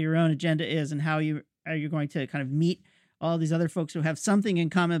figure out what your own agenda is and how you're going to kind of meet all these other folks who have something in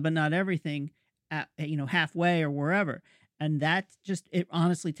common, but not everything, at, halfway or wherever. And that it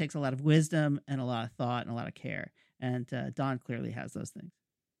honestly takes a lot of wisdom and a lot of thought and a lot of care. And Don clearly has those things.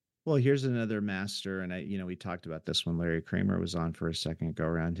 Well, here's another master, and we talked about this when Larry Kramer was on for a second ago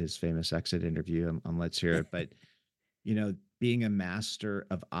around his famous exit interview on Let's Hear It. But, being a master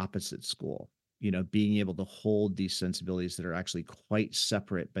of opposite school, being able to hold these sensibilities that are actually quite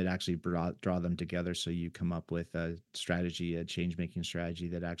separate, but actually draw them together so you come up with a strategy, a change-making strategy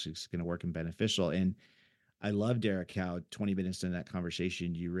that actually is going to work and beneficial. And I loved, Eric, how 20 minutes into that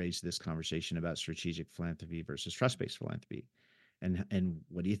conversation, you raised this conversation about strategic philanthropy versus trust-based philanthropy. And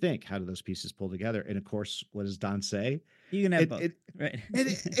what do you think? How do those pieces pull together? And of course, what does Don say? You can have both, right? And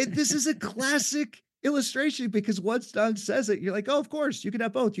this is a classic illustration, because once Don says it, you're like, oh, of course, you can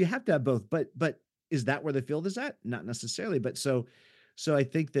have both. You have to have both. But is that where the field is at? Not necessarily. But so I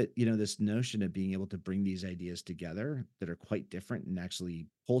think that, this notion of being able to bring these ideas together that are quite different and actually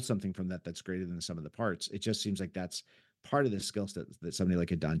pull something from that's greater than the sum of the parts, it just seems like that's part of the skill set that somebody like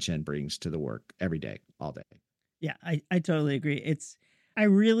a Don Chen brings to the work every day, all day. Yeah, I totally agree. I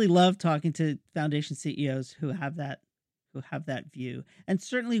really love talking to foundation CEOs who have that view, and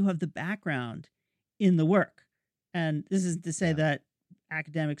certainly who have the background in the work. And this is to say that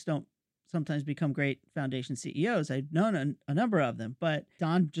academics don't sometimes become great foundation CEOs. I've known a number of them, but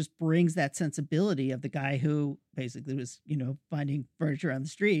Don just brings that sensibility of the guy who basically was, finding furniture on the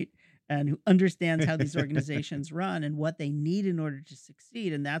street, and who understands how these organizations run and what they need in order to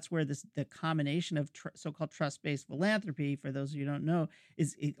succeed. And that's where the combination of so-called trust-based philanthropy, for those of you who don't know,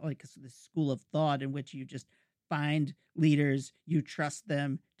 is like this school of thought in which you just find leaders, you trust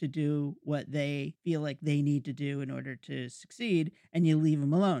them to do what they feel like they need to do in order to succeed, and you leave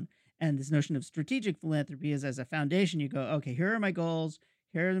them alone. And this notion of strategic philanthropy is, as a foundation, you go, okay, here are my goals,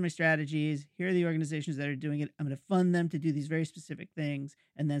 here are my strategies, here are the organizations that are doing it. I'm going to fund them to do these very specific things,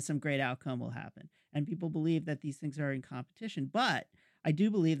 and then some great outcome will happen. And people believe that these things are in competition. But I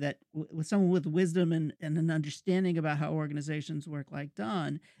do believe that with someone with wisdom and an understanding about how organizations work, like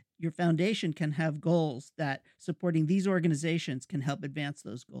Don, your foundation can have goals that supporting these organizations can help advance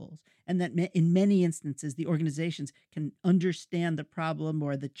those goals. And that in many instances, the organizations can understand the problem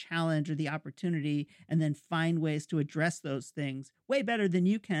or the challenge or the opportunity and then find ways to address those things way better than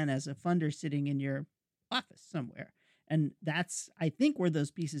you can as a funder sitting in your office somewhere. And that's, I think, where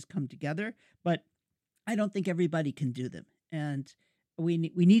those pieces come together. But I don't think everybody can do them. And we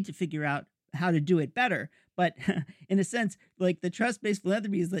need to figure out how to do it better. But in a sense, like the trust-based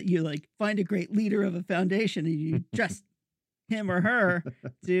philanthropy is that you like find a great leader of a foundation and you trust him or her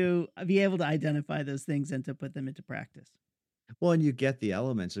to be able to identify those things and to put them into practice. Well, and you get the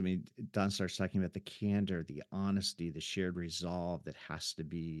elements. I mean, Don starts talking about the candor, the honesty, the shared resolve that has to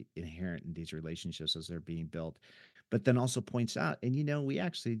be inherent in these relationships as they're being built. But then also points out, and we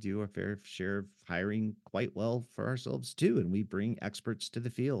actually do a fair share of hiring quite well for ourselves too. And we bring experts to the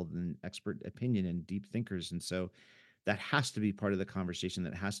field and expert opinion and deep thinkers. And so that has to be part of the conversation.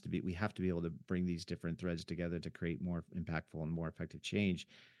 We have to be able to bring these different threads together to create more impactful and more effective change.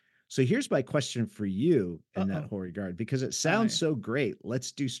 So here's my question for you in that whole regard, because it sounds so great.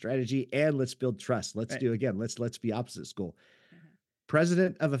 Let's do strategy and let's build trust. Let's be opposite school.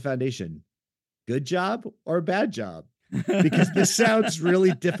 President of a foundation, good job or bad job? Because this sounds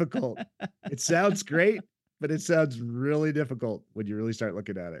really difficult. It sounds great, but it sounds really difficult when you really start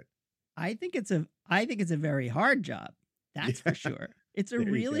looking at it. I think it's a very hard job. That's for sure. It's a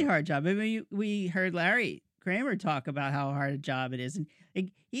really hard job. I mean, we heard Larry Kramer talk about how hard a job it is, and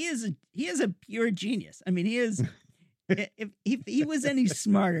like, he is a pure genius. I mean, he is. if he was any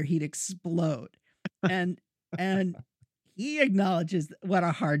smarter, he'd explode. And he acknowledges what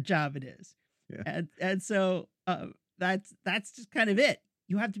a hard job it is. Yeah. And so that's just kind of it.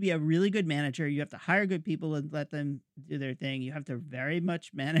 You have to be a really good manager. You have to hire good people and let them do their thing. You have to very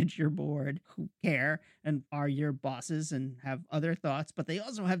much manage your board who care and are your bosses and have other thoughts, but they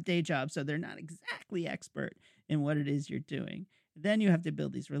also have day jobs, so they're not exactly expert in what it is you're doing. Then you have to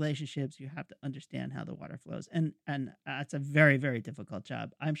build these relationships. You have to understand how the water flows. And it's a very, very difficult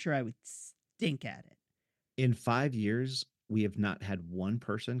job. I'm sure I would stink at it. In 5 years, we have not had one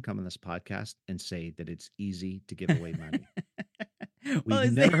person come on this podcast and say that it's easy to give away money.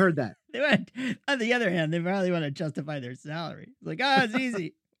 We've never heard that. On the other hand, they probably want to justify their salary. It's like, it's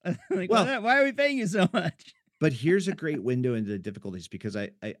easy. Like, well, why are we paying you so much? But here's a great window into the difficulties, because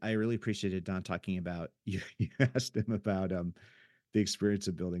I really appreciated Don talking about, you asked him about the experience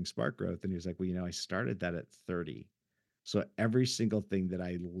of building Spark Growth. And he was like, well, I started that at 30. So every single thing that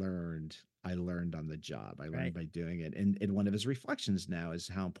I learned on the job. I learned by doing it. And one of his reflections now is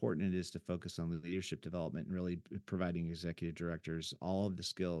how important it is to focus on the leadership development and really providing executive directors all of the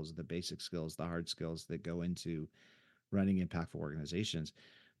skills, the basic skills, the hard skills that go into running impactful organizations.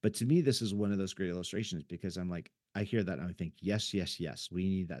 But to me, this is one of those great illustrations, because I'm like, I hear that and I think, yes, we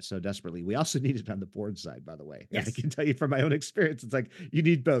need that so desperately. We also need it on the board side, by the way. Yes. I can tell you from my own experience, it's like you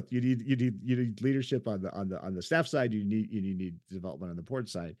need both. You need leadership on the staff side. You need development on the board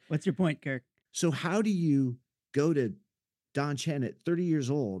side. What's your point, Kirk? So how do you go to Don Chen at 30 years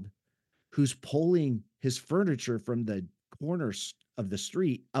old, who's pulling his furniture from the corners of the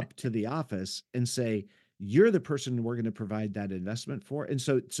street up to the office, and say, you're the person we're going to provide that investment for? And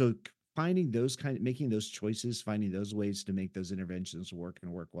so finding making those choices, finding those ways to make those interventions work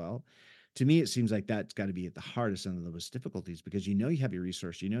and work well. To me, it seems like that's got to be at the hardest and the most difficulties, because you have your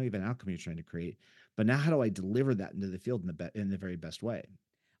resource, you have an outcome you're trying to create, but now how do I deliver that into the field in the very best way?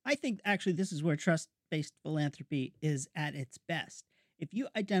 I think actually this is where trust-based philanthropy is at its best. If you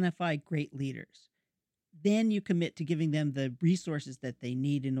identify great leaders, then you commit to giving them the resources that they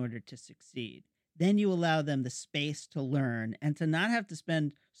need in order to succeed. Then you allow them the space to learn and to not have to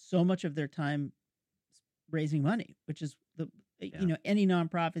spend so much of their time raising money, which is any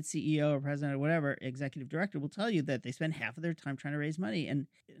nonprofit CEO or president or whatever executive director will tell you that they spend half of their time trying to raise money. And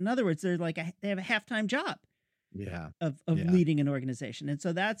in other words, they have a half-time job of leading an organization. And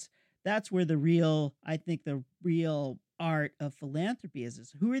so that's where the real art of philanthropy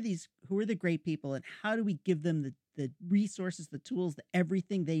is who are the great people, and how do we give them the resources, the tools,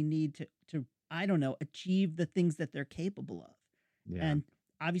 everything they need to achieve the things that they're capable of. Yeah. And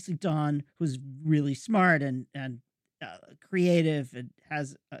obviously Don, who's really smart and creative and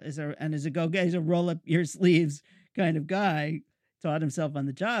is a roll up your sleeves kind of guy, taught himself on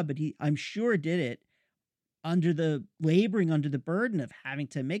the job, but I'm sure did it laboring under the burden of having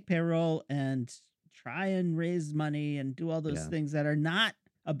to make payroll and try and raise money and do all those things that are not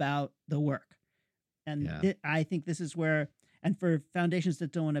about the work. And I think this is where, And for foundations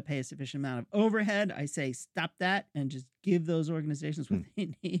that don't want to pay a sufficient amount of overhead, I say stop that and just give those organizations what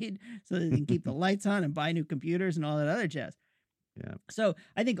they need so that they can keep the lights on and buy new computers and all that other jazz. Yeah. So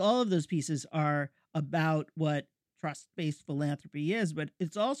I think all of those pieces are about what trust-based philanthropy is, but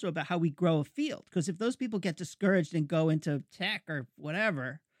it's also about how we grow a field. Because if those people get discouraged and go into tech or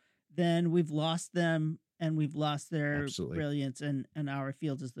whatever, then we've lost them and we've lost their Absolutely. brilliance, and our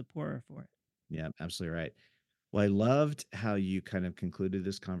field is the poorer for it. Yeah, absolutely right. Well, I loved how you kind of concluded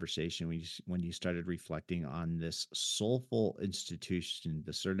this conversation when you started reflecting on this soulful institution,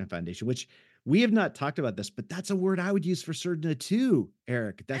 the Surdna Foundation, which we have not talked about this, but that's a word I would use for Surdna too,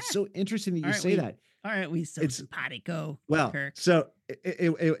 Eric. That's so interesting that you say that. All right, we so simpatico. Well, Kirk. so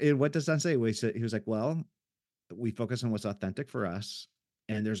what does Don say? He was like, well, we focus on what's authentic for us,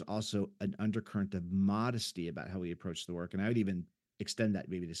 and there's also an undercurrent of modesty about how we approach the work, and I would even extend that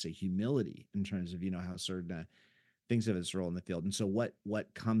maybe to say humility in terms of how Surdna thinks of its role in the field. And so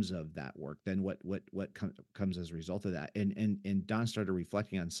what comes of that work, then what comes as a result of that. And Don started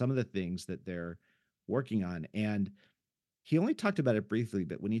reflecting on some of the things that they're working on. And he only talked about it briefly,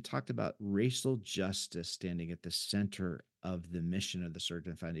 but when he talked about racial justice standing at the center of the mission of the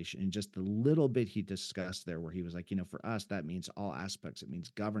Surdna Foundation, and just the little bit he discussed there, where he was like, for us, that means all aspects. It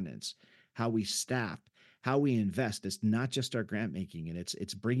means governance, how we staff, how we invest. It's not just our grant making, and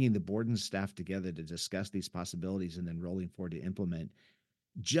it's bringing the board and staff together to discuss these possibilities and then rolling forward to implement.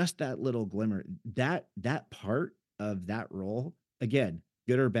 Just that little glimmer, that part of that role, again,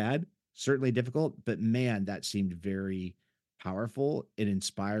 good or bad, certainly difficult, but man, that seemed very powerful and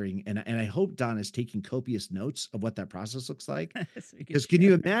inspiring. And I hope Don is taking copious notes of what that process looks like. Because can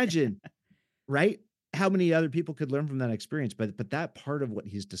you imagine, right, how many other people could learn from that experience? But that part of what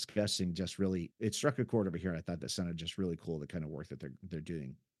he's discussing just really, it struck a chord over here. I thought that sounded just really cool, the kind of work that they're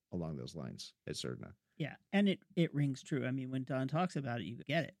doing along those lines at Surdna. Yeah, and it rings true. I mean, when Don talks about it, you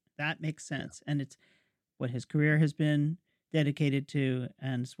get it. That makes sense. Yeah. And it's what his career has been dedicated to,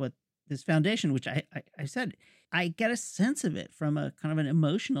 and it's what this foundation, which I said, I get a sense of it from a kind of an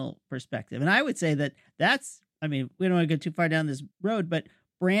emotional perspective. And I would say that's, I mean, we don't want to go too far down this road, but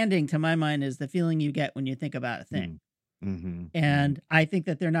branding, to my mind, is the feeling you get when you think about a thing. Mm-hmm. And I think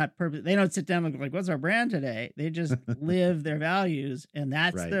that they're not they don't sit down and like, what's our brand today? They just live their values, and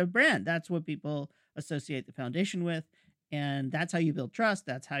that's right. The brand. That's what people associate the foundation with. And that's how you build trust.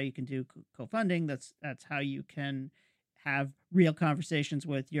 That's how you can do co-funding. That's how you can have real conversations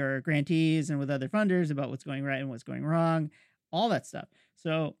with your grantees and with other funders about what's going right and what's going wrong, all that stuff.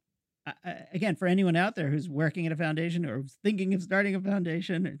 So again, for anyone out there who's working at a foundation or thinking of starting a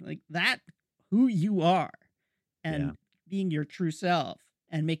foundation, like that, who you are and being your true self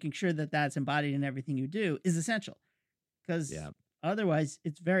and making sure that that's embodied in everything you do is essential, because otherwise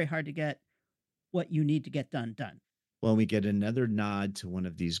it's very hard to get what you need to get done. Well, we get another nod to one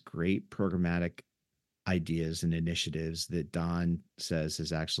of these great programmatic ideas and initiatives that Don says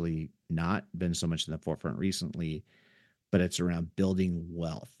has actually not been so much in the forefront recently, but it's around building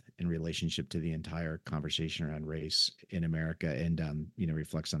wealth in relationship to the entire conversation around race in America, and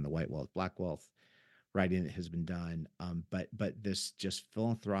reflects on the white wealth, black wealth writing that has been done. But this just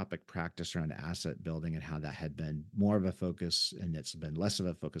philanthropic practice around asset building and how that had been more of a focus, and it's been less of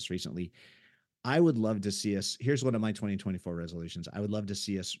a focus recently. I would love to see us. Here's one of my 2024 resolutions. I would love to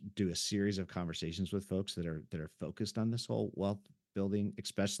see us do a series of conversations with folks that are focused on this whole wealth building,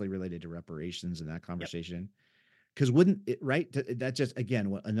 especially related to reparations and that conversation. Because wouldn't it, right? That just,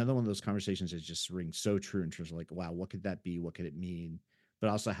 again, another one of those conversations is just rings so true in terms of like, wow, what could that be? What could it mean? But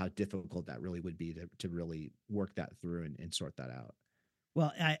also how difficult that really would be to really work that through and sort that out.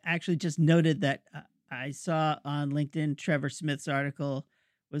 Well, I actually just noted that I saw on LinkedIn, Trevor Smith's article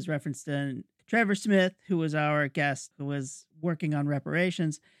was referenced in. Trevor Smith, who was our guest, who was working on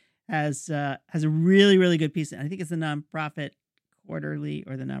reparations, has a really, really good piece. I think it's the Nonprofit Quarterly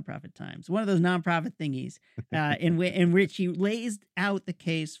or the Nonprofit Times, one of those nonprofit thingies, in which he lays out the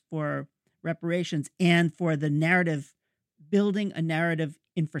case for reparations and for the narrative, building a narrative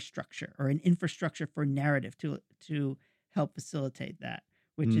infrastructure or an infrastructure for narrative to help facilitate that.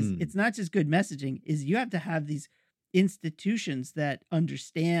 Which is, it's not just good messaging; is you have to have these institutions that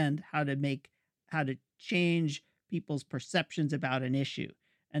understand how to change people's perceptions about an issue.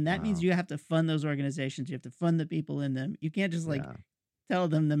 And that means you have to fund those organizations. You have to fund the people in them. You can't just tell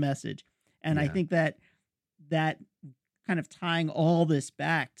them the message. And I think that kind of tying all this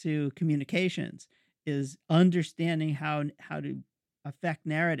back to communications is understanding how to affect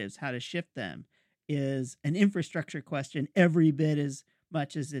narratives, how to shift them, is an infrastructure question every bit as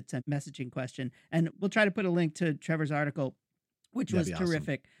much as it's a messaging question. And we'll try to put a link to Trevor's article which That'd was be awesome.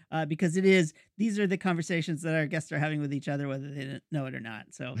 terrific because these are the conversations that our guests are having with each other, whether they didn't know it or not.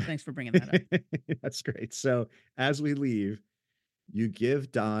 So thanks for bringing that up. That's great. So as we leave, you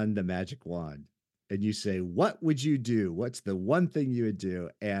give Don the magic wand and you say, what would you do? What's the one thing you would do?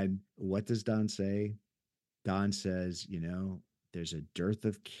 And what does Don say? Don says, there's a dearth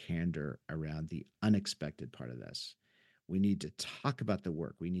of candor around the unexpected part of this. We need to talk about the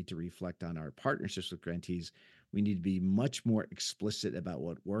work. We need to reflect on our partnerships with grantees. We need to be much more explicit about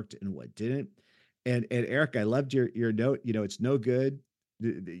what worked and what didn't. And Eric, I loved your note. It's no good.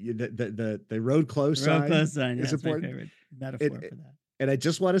 The road closed sign. Road closed sign. Yeah, is that's my important. favorite metaphor for that. And I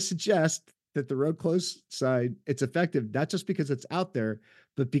just want to suggest that the road closed sign, it's effective, not just because it's out there,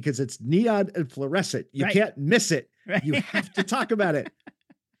 but because it's neon and fluorescent. You can't miss it. Right. You have to talk about it.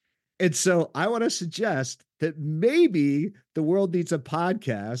 And so I want to suggest that maybe the world needs a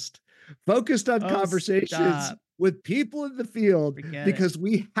podcast focused on conversations with people in the field because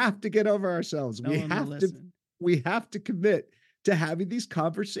we have to get over ourselves. We have to commit to having these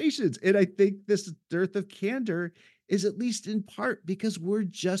conversations. And I think this dearth of candor is at least in part because we're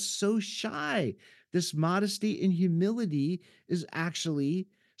just so shy. This modesty and humility is actually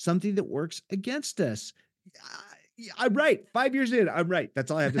something that works against us. I'm right. 5 years in, I'm right.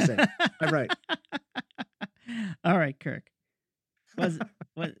 That's all I have to say. I'm right. All right, Kirk.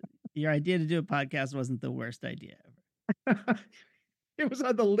 What your idea to do a podcast wasn't the worst idea ever. It was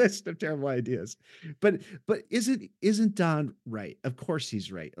on the list of terrible ideas. But isn't Don right? Of course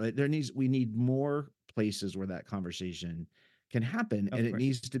he's right. We need more places where that conversation can happen. And it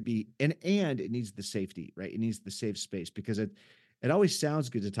needs to be and it needs the safety, right? It needs the safe space because it always sounds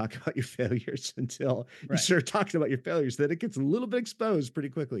good to talk about your failures until you start talking about your failures. Then it gets a little bit exposed pretty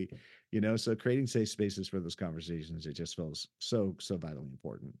quickly, so creating safe spaces for those conversations, it just feels so vitally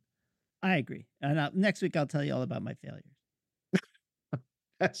important. I agree. And next week, I'll tell you all about my failures.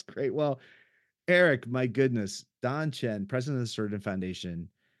 That's great. Well, Eric, my goodness, Don Chen, president of the Surdna Foundation.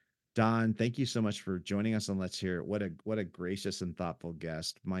 Don, thank you so much for joining us on Let's Hear It. What a gracious and thoughtful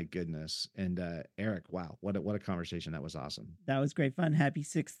guest. My goodness. And Eric, wow, what a conversation. That was awesome. That was great fun. Happy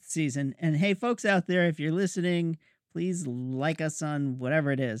 6th season. And hey, folks out there, if you're listening, please like us on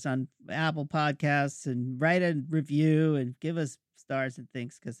whatever it is, on Apple Podcasts, and write a review and give us stars and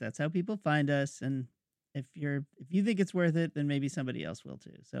things, because that's how people find us. And if you think it's worth it, then maybe somebody else will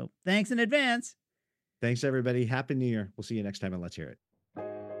too. So thanks in advance. Thanks, everybody. Happy New Year. We'll see you next time on Let's Hear It.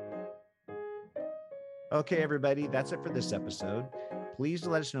 Okay, everybody, that's it for this episode. Please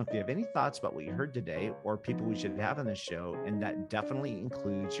let us know if you have any thoughts about what you heard today or people we should have on this show, and that definitely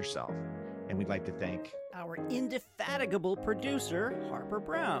includes yourself. And we'd like to thank our indefatigable producer, Harper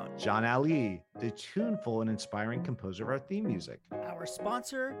Brown, John Ali, the tuneful and inspiring composer of our theme music, our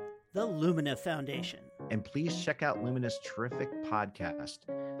sponsor, the Surdna Foundation. And please check out Lumina's terrific podcast,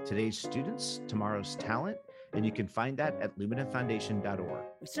 Today's Students, Tomorrow's Talent, and you can find that at luminafoundation.org.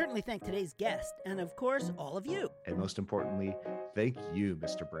 We certainly thank today's guest, and of course, all of you. And most importantly, thank you,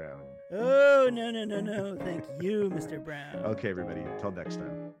 Mr. Brown. Oh, no. Thank you, Mr. Brown. Okay, everybody. Till next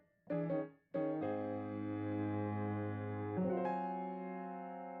time.